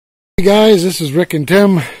Hey guys, this is Rick and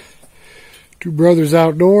Tim, Two Brothers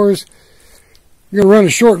Outdoors. I'm going to run a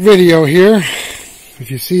short video here. If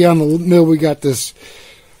you see on the mill, we got this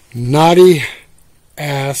knotty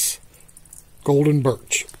ass golden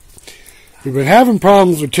birch. We've been having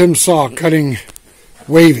problems with Tim's saw cutting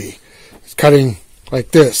wavy. It's cutting like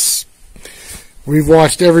this. We've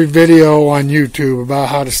watched every video on YouTube about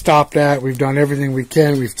how to stop that. We've done everything we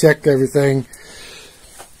can. We've checked everything.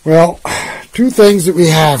 Well, two things that we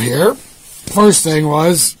have here. First thing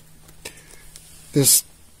was this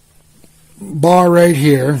bar right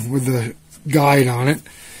here with the guide on it.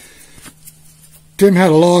 Tim had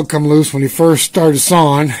a log come loose when he first started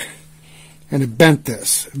sawing, and it bent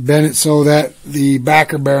this. It bent it so that the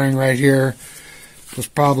backer bearing right here was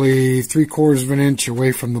probably 3/4 of an inch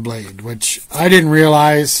away from the blade, which I didn't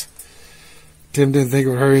realize. Tim didn't think it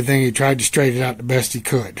would hurt anything. He tried to straighten it out the best he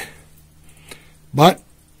could. But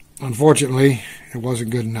unfortunately, it wasn't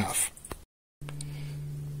good enough.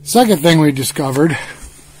 Second thing we discovered,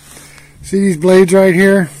 see these blades right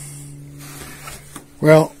here?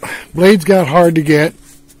 Well, blades got hard to get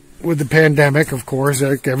with the pandemic, of course,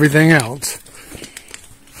 like everything else.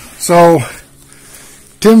 So,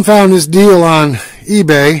 Tim found this deal on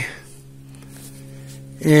eBay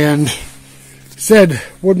and said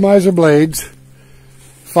Wood-Mizer blades,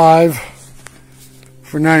 5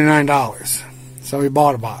 for $99. So he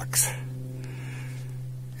bought a box.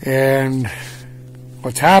 And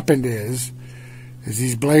what's happened is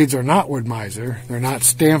these blades are not Wood-Mizer. They're not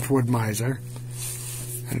stamped Wood-Mizer.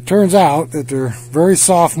 And it turns out that they're very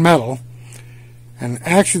soft metal, and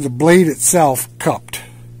actually the blade itself cupped.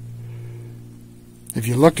 If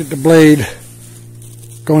you looked at the blade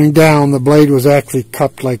going down, the blade was actually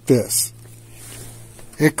cupped like this.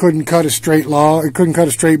 It couldn't cut a straight log. It couldn't cut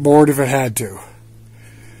a straight board if it had to.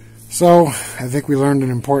 So I think we learned an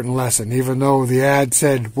important lesson. Even though the ad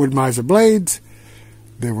said Wood-Mizer blades,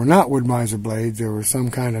 they were not Wood-Mizer blades. They were some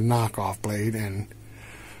kind of knockoff blade, and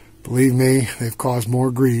believe me, they've caused more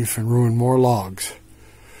grief and ruined more logs.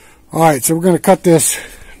 Alright, so we're going to cut this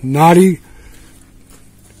knotty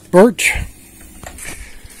birch,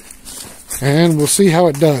 and we'll see how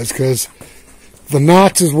it does, because the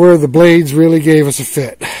knots is where the blades really gave us a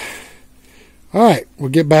fit. Alright, we'll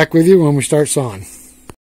get back with you when we start sawing.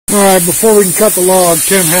 Alright, before we can cut the log,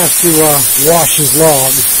 Tim has to wash his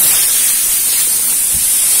log.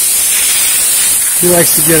 He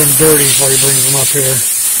likes to get them dirty before he brings them up here.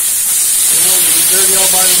 Well, they're dirty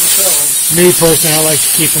all by themselves. Me personally, I like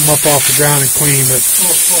to keep them up off the ground and clean, but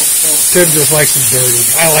Tim just likes them dirty.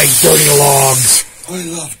 I like dirty logs. I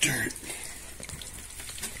love dirt.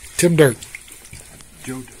 Tim Dirt.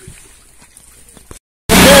 Joe Dirt.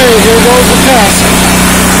 Okay, here goes the test.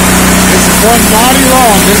 This is one knotty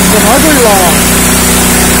log. This is an ugly log.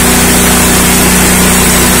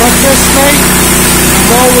 Cut this straight,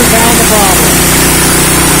 so we found the problem.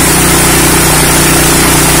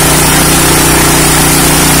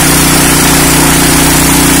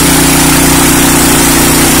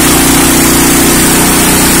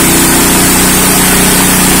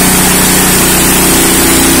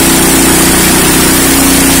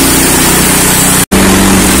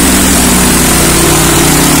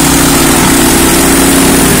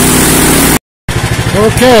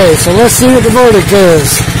 Okay, so let's see what the verdict is.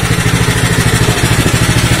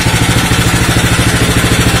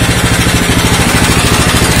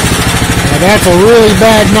 Now that's a really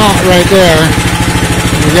bad knot right there.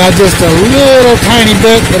 We got just a little tiny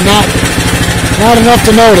bit, but not enough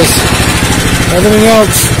to notice. Everything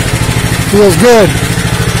else feels good.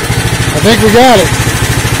 I think we got it.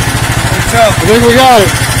 I think we got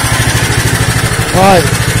it. Alright,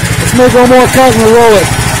 let's make one more cut and we'll roll it.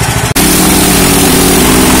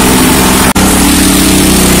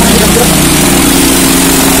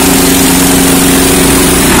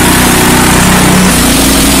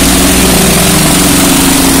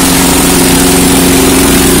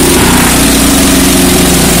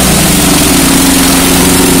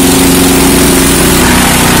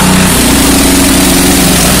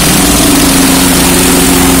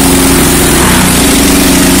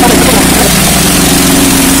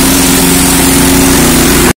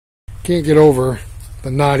 Can't get over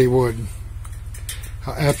the knotty wood.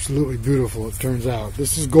 How absolutely beautiful it turns out.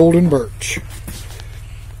 This is golden birch.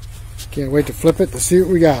 Can't wait to flip it to see what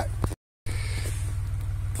we got.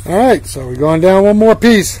 Alright, so we're going down one more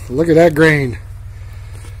piece. Look at that grain.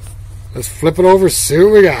 Let's flip it over, see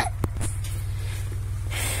what we got.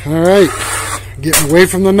 Alright, getting away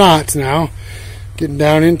from the knots now. Getting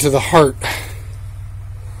down into the heart.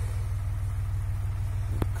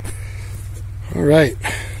 Alright.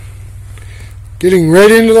 Getting right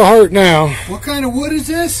into the heart now. What kind of wood is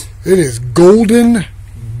this? It is golden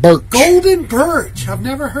birch. Golden birch. I've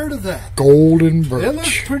never heard of that. Golden It looks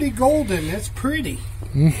birch. pretty golden. It's pretty.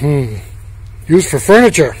 Used for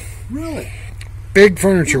furniture. Really? Big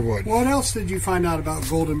furniture wood. What else did you find out about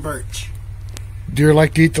golden birch? Deer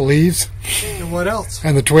like to eat the leaves And what else?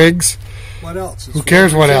 and the twigs. What else? Who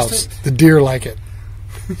cares what else? The deer like it.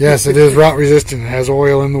 Yes, it is rot resistant. It has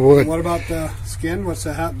oil in the wood. What about the skin? What's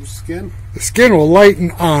the skin? The skin will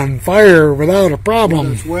lighten on fire without a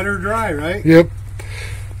problem. It's wet or dry, right? Yep.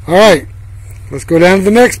 All right. Let's go down to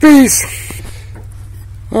the next piece.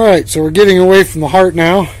 All right, so we're getting away from the heart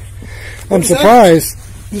now. I'm surprised.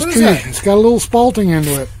 This tree, it's got a little spalting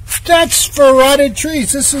into it. That's for rotted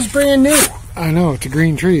trees. This is brand new. I know, it's a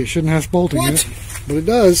green tree. It shouldn't have spalting in it. But it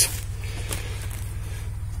does.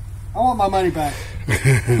 I want my money back.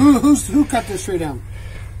 Who cut this tree down?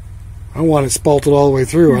 I want it spalted all the way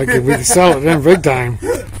through. We can sell it then big time.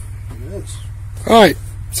 Yes. All right,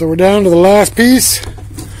 so we're down to the last piece.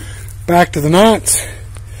 Back to the knots.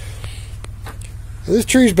 This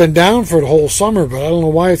tree's been down for the whole summer, but I don't know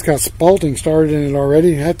why it's got spalting started in it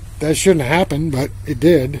already. That shouldn't have happened, but it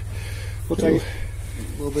did. We'll take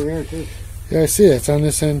a little bit here too. Yeah, I see it. It's on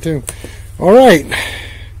this end too. All right.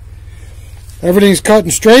 Everything's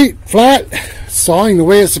cutting straight, flat, sawing the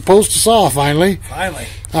way it's supposed to saw finally. Finally.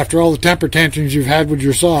 After all the temper tantrums you've had with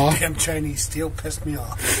your saw. Damn Chinese steel pissed me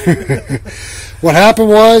off. What happened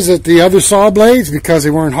was that the other saw blades, because they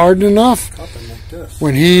weren't hardened enough, Cupping like this.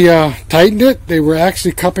 when he tightened it, they were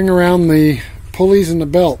actually cupping around the pulleys and the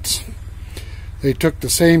belts. They took the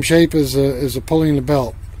same shape as a pulley and the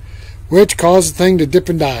belt, which caused the thing to dip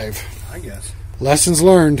and dive. I guess. Lessons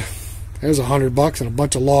learned. There's $100 and a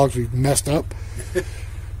bunch of logs we've messed up.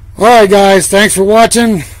 All right, guys. Thanks for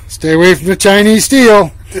watching. Stay away from the Chinese steel.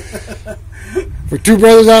 For Two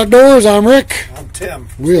Brothers Outdoors, I'm Rick. I'm Tim.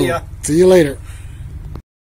 We'll see you later.